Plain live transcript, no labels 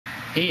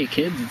Hey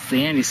kids, it's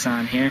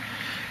TheAndySan here,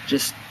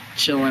 just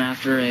chilling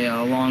after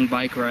a long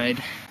bike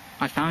ride.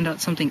 I found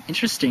out something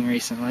interesting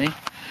recently.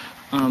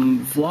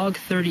 Vlog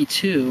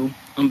 32,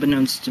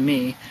 unbeknownst to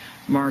me,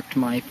 marked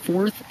my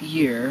 4th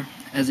year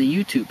as a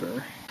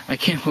YouTuber. I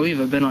can't believe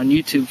I've been on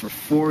YouTube for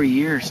 4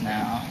 years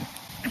now.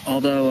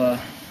 Although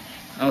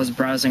I was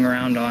browsing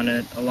around on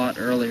it a lot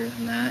earlier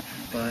than that,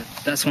 but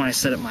that's when I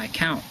set up my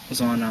account. It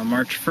was on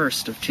March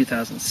 1st of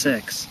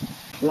 2006.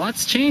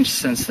 Lots changed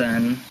since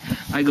then.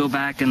 I go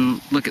back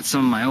and look at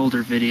some of my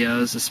older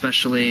videos,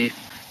 especially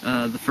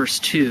the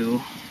first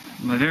two.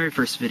 My very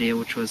first video,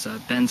 which was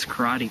Ben's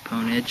karate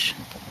ponage.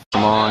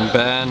 Come on,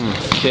 Ben,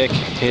 kick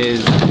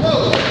his...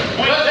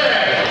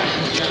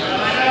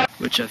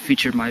 Which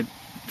featured my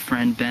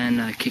friend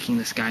Ben kicking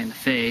this guy in the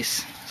face.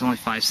 It was only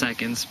 5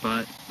 seconds,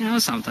 but, you know, it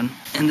was something.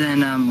 And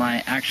then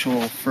my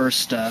actual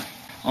first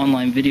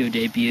online video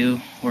debut,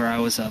 where I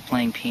was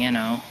playing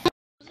piano.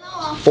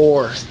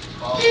 4,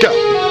 go!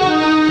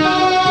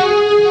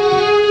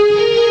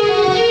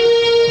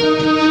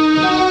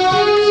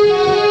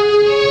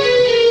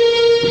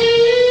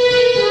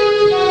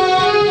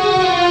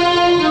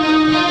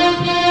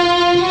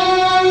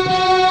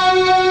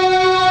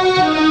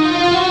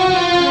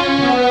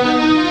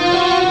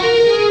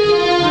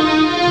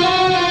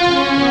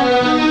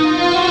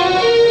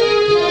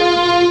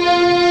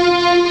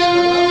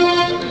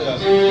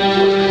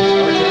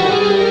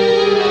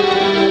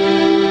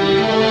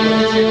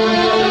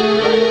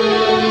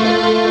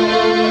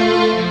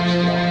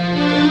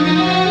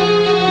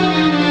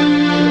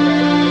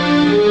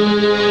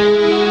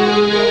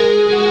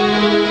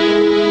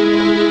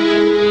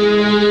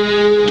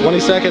 20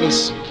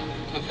 seconds.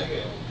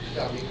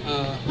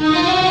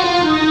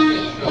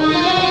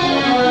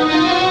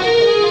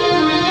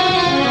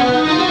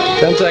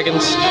 10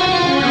 seconds.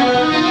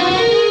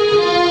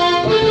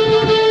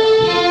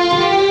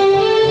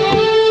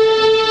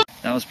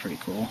 That was pretty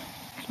cool.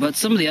 But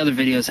some of the other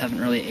videos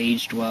haven't really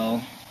aged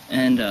well,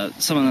 and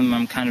some of them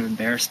I'm kind of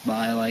embarrassed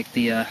by, like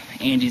the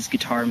Andy's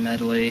guitar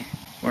medley,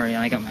 where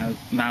I got my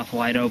mouth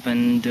wide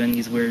open doing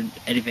these weird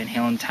Eddie Van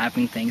Halen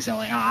tapping things, and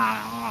like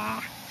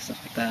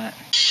stuff like that.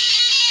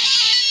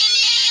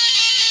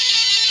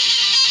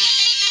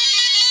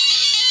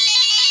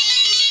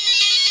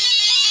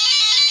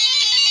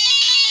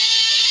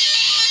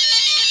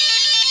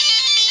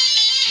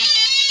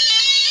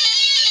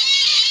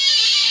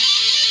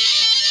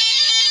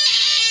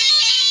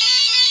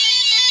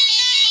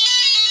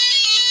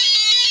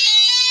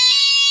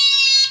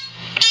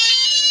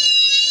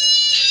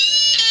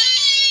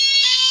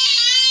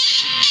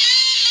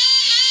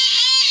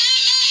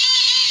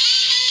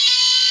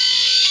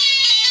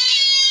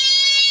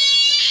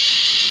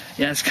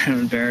 Yeah, it's kind of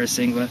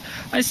embarrassing, but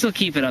I still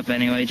keep it up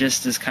anyway,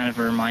 just as kind of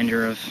a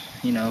reminder of,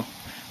 you know,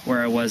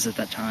 where I was at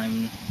that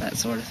time, that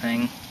sort of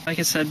thing. Like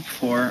I said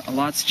before, a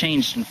lot's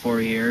changed in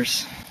 4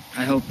 years.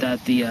 I hope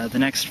that the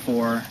next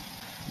 4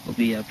 will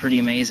be pretty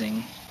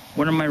amazing.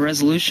 What are my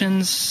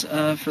resolutions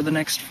for the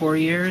next 4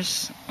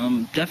 years?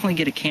 Definitely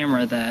get a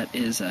camera that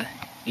is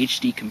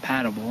HD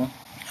compatible.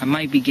 I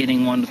might be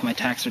getting one with my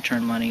tax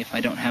return money if I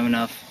don't have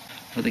enough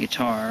for the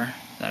guitar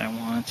that I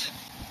want,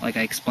 like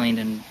I explained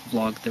in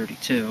vlog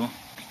 32.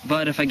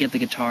 But if I get the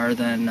guitar,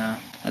 then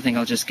I think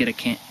I'll just get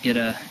an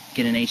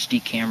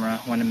HD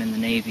camera when I'm in the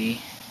Navy,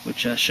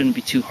 which shouldn't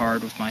be too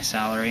hard with my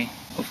salary.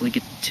 Hopefully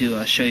get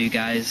to show you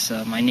guys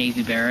my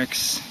Navy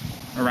barracks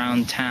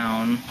around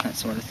town, that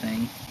sort of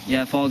thing.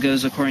 Yeah, if all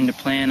goes according to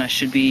plan, I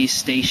should be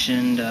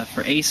stationed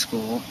for A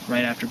school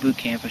right after boot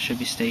camp. I should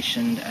be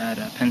stationed at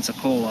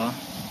Pensacola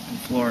in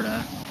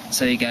Florida,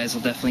 so you guys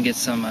will definitely get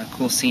some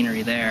cool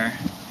scenery there.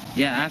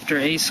 Yeah, after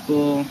A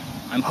school,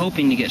 I'm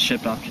hoping to get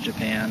shipped off to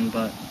Japan,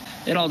 but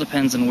it all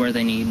depends on where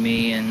they need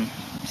me and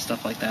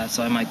stuff like that,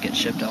 so I might get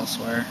shipped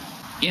elsewhere.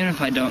 Even if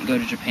I don't go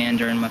to Japan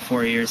during my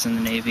 4 years in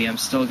the Navy, I'm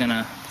still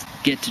gonna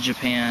get to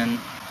Japan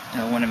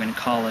when I'm in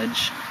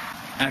college.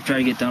 After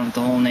I get done with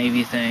the whole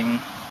Navy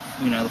thing,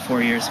 you know, the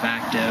 4 years of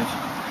active,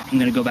 I'm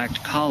gonna go back to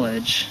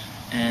college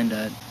and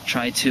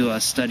try to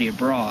study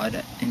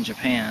abroad in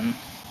Japan,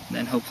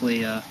 then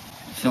hopefully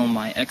film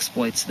my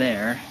exploits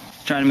there.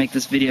 Try to make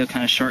this video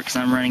kind of short because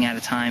I'm running out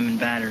of time and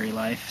battery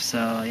life.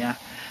 So yeah,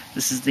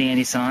 this is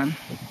TheAndySan,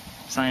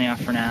 signing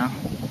off for now.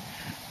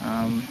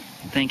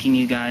 Thanking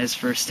you guys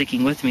for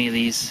sticking with me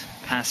these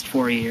past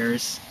 4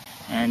 years,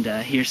 and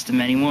here's to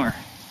many more.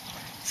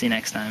 See you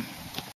next time.